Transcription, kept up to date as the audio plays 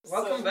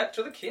Welcome back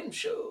to the Kim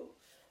Show.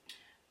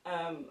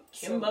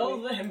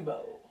 Kimbo the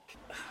himbo.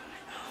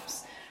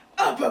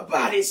 Upper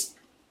bodies.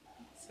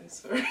 So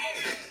sorry.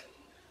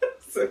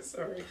 So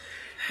sorry.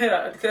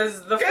 Yeah,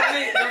 because the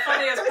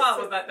funniest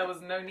part was that there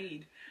was no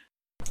need.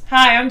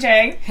 Hi, I'm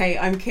Jay. Hey,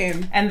 I'm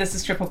Kim. And this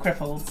is Triple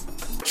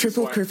Cripples.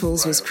 Triple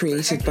Cripples was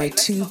created by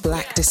two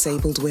black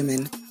disabled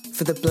women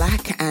for the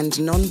black and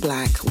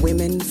non-black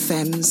women,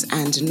 femmes,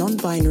 and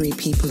non-binary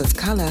people of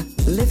colour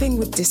living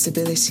with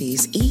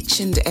disabilities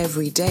each and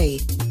every day,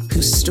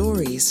 whose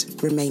stories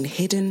remain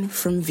hidden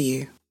from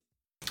view.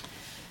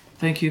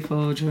 Thank you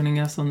for joining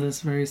us on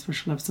this very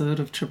special episode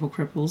of Triple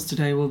Cripples.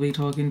 Today we'll be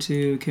talking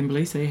to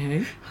Kimberly. Say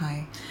hey.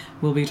 Hi.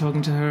 We'll be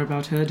talking to her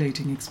about her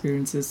dating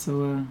experiences,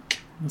 so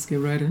let's get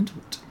right into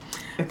it.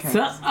 Okay. Okay.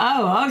 I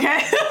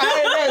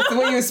don't know,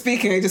 the way you were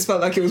speaking, I just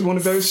felt like it was one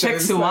of those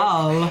shows.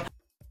 Sexual.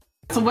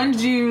 So when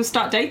did you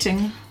start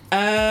dating?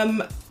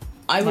 I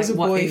was a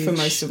boy for age?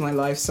 most of my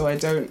life, so I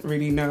don't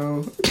really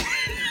know.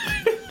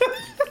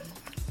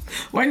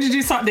 When did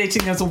you start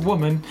dating as a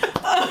woman?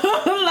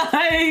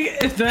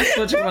 Like, if that's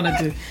what you want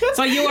to do.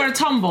 So you were a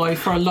tomboy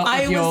for a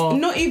lot of your...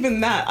 Not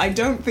even that. I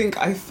don't think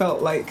I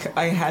felt like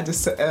I had a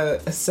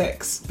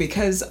sex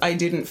because I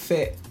didn't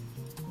fit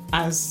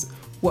as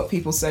what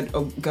people said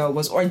a girl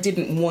was, or I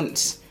didn't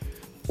want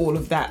all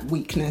of that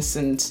weakness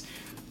and...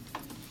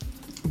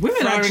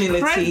 Women are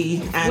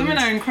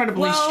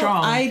incredibly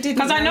strong. I didn't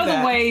because I know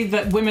that. the way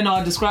that women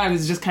are described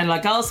is just kind of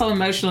like, oh, so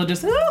emotional,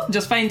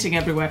 just fainting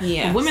everywhere.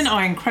 Yes. But women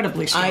are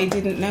incredibly strong. I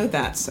didn't know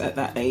that at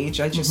that age.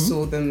 I just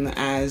saw them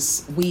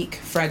as weak,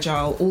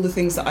 fragile, all the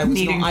things that I was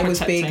Needing not. I was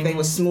big, protecting. they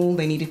were small,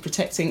 they needed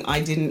protecting. I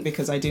didn't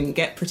because I didn't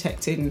get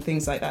protected and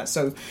things like that.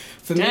 So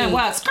for me,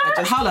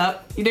 hold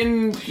up, you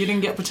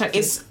didn't get protected.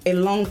 it's a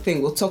long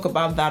thing. We'll talk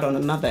about that on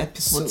another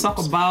episode. We'll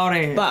talk about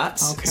it.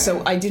 But okay.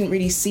 so I didn't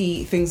really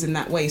see things in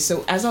that way.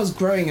 So as I was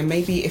growing, and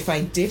maybe if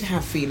I did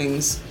have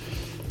feelings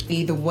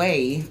either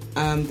way,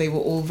 they were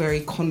all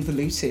very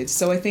convoluted.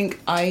 So I think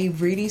I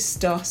really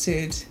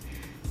started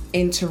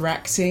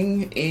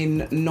interacting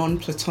in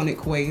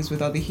non-platonic ways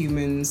with other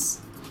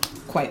humans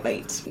quite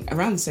late,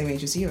 around the same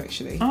age as you,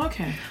 actually. Oh,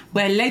 okay.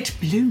 We're late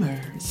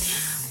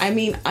bloomers. I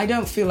mean, I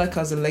don't feel like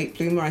I was a late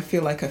bloomer. I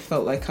feel like I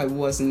felt like I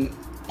wasn't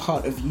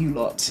part of you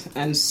lot.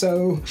 And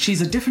so...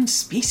 She's a different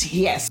species.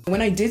 Yes.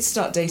 When I did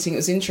start dating, it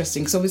was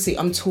interesting because obviously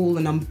I'm tall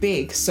and I'm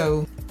big.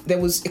 So there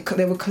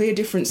were clear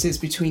differences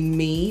between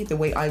me, the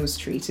way I was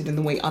treated, and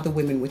the way other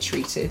women were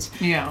treated.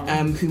 Yeah.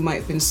 Who might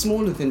have been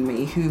smaller than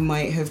me, who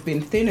might have been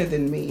thinner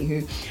than me,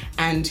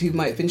 who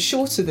might have been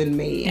shorter than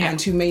me, Yeah.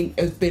 and who may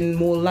have been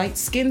more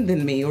light-skinned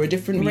than me or a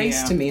different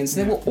race Yeah. to me. And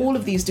so there were all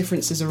of these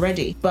differences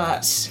already.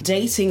 But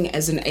dating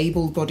as an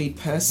able-bodied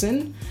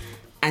person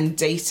and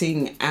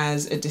dating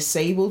as a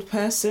disabled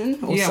person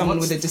or someone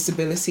with a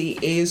disability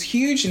is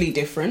hugely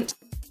different.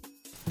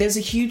 There's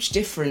a huge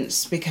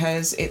difference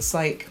because it's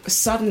like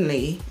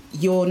suddenly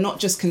you're not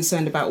just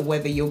concerned about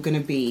whether you're going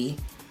to be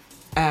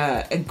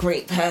a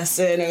great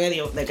person or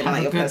whether they're going to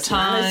like your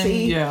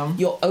personality. Yeah.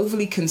 You're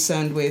overly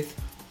concerned with,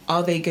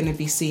 are they going to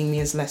be seeing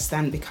me as less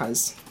than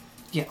because...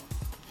 Yeah.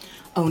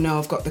 Oh no,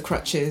 I've got the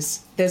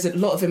crutches. There's a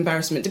lot of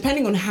embarrassment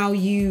depending on how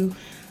you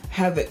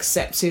have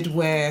accepted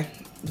where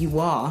you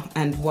are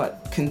and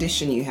what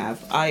condition you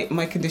have.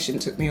 My condition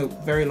took me a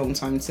very long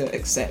time to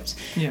accept.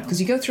 Yeah. Because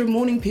you go through a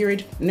mourning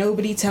period,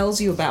 nobody tells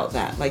you about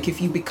that. Like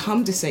if you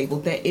become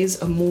disabled, there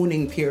is a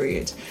mourning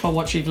period. For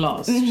what you've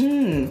lost.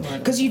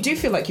 Because you do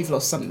feel like you've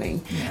lost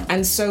something. Yeah.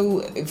 And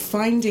so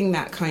finding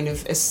that kind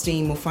of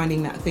esteem or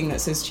finding that thing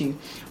that says to you,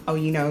 oh,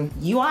 you know,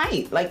 you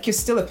ain't. Like you're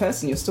still a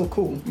person, you're still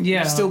cool. Yeah.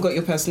 You've still got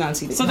your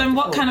personality. So then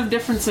what kind of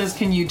differences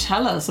can you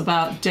tell us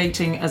about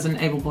dating as an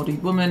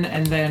able-bodied woman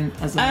and then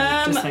as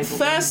a disabled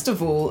woman? First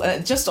of all,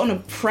 just on a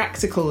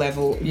practical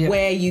level,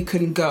 where you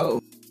can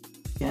go.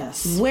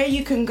 Yes. Where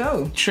you can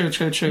go. True.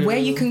 Where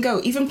you can go.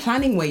 Even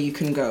planning where you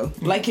can go.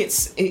 Like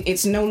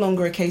it's no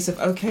longer a case of,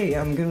 okay,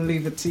 I'm going to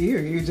leave it to you.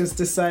 You just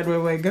decide where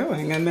we're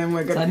going and then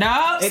we're going to...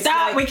 No,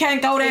 stop, like, we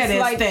can't go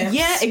there.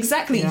 Yeah,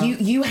 exactly. Yeah.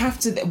 You have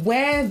to...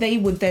 Where they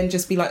would then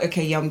just be like,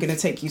 okay, yeah, I'm going to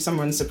take you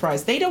somewhere and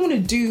surprise. They don't want to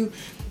do...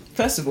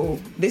 First of all,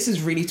 this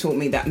has really taught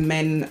me that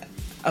men,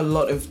 a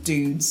lot of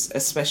dudes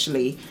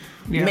especially...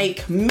 Yeah.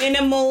 Make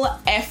minimal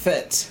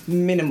effort.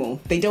 Minimal.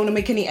 They don't want to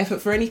make any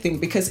effort for anything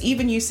because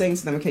even you saying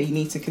to them, okay, you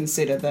need to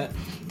consider that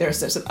there are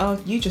steps of,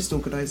 oh, you just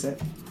organise it.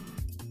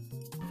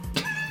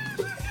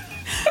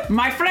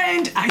 My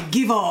friend, I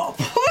give up.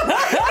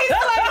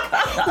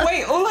 It's like,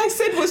 wait, all I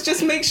said was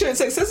just make sure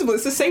it's accessible.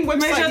 It's the same website.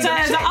 Make sure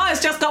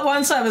it's just got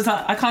one step. It's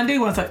like, I can't do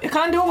one step. You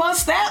can't do one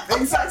step.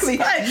 Exactly.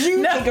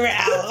 You figure it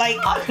out. Like,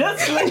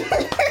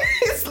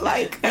 it's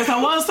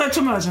like one step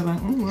too much. I'm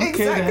like, okay,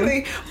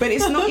 exactly. then. But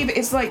it's not even.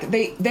 It's like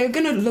they're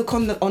gonna look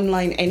on the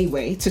online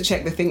anyway to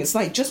check the thing. It's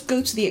like just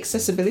go to the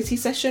accessibility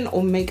session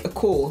or make a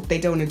call. They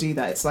don't want to do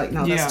that. It's like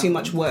no, that's too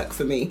much work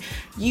for me.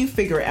 You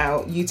figure it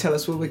out. You tell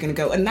us where we're gonna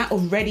go, and that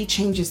already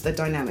changes the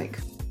dynamic.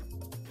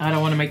 I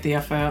don't want to make the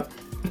effort.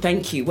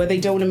 Thank you. Where they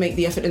don't want to make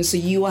the effort, and so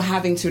you are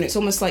having to, and it's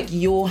almost like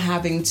you're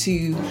having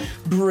to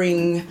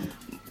bring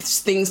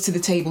things to the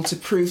table to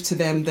prove to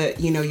them that,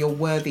 you know, you're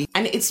worthy.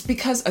 And it's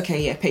because,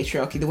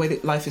 patriarchy, the way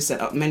that life is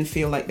set up, men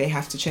feel like they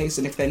have to chase,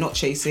 and if they're not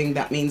chasing,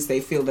 that means they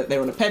feel that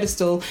they're on a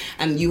pedestal,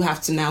 and you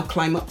have to now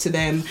climb up to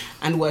them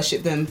and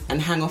worship them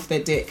and hang off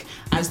their dick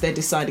as they're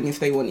deciding if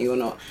they want you or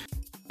not.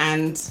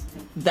 And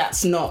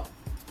that's not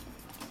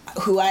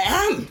who I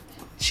am.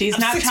 She's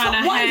not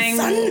trying to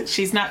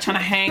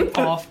hang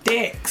off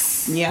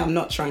dicks. Yeah, I'm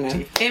not trying to.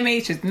 Hear me?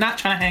 She's not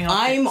trying to hang off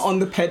I'm dicks. on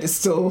the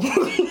pedestal.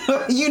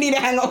 You need to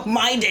hang off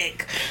my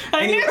dick.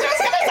 I knew you was going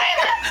to say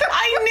that.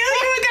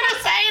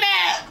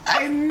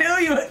 I knew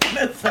you were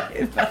going to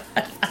say that.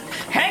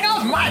 Hang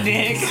off my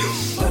dick.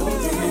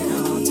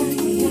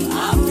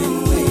 I've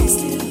been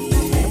wasted.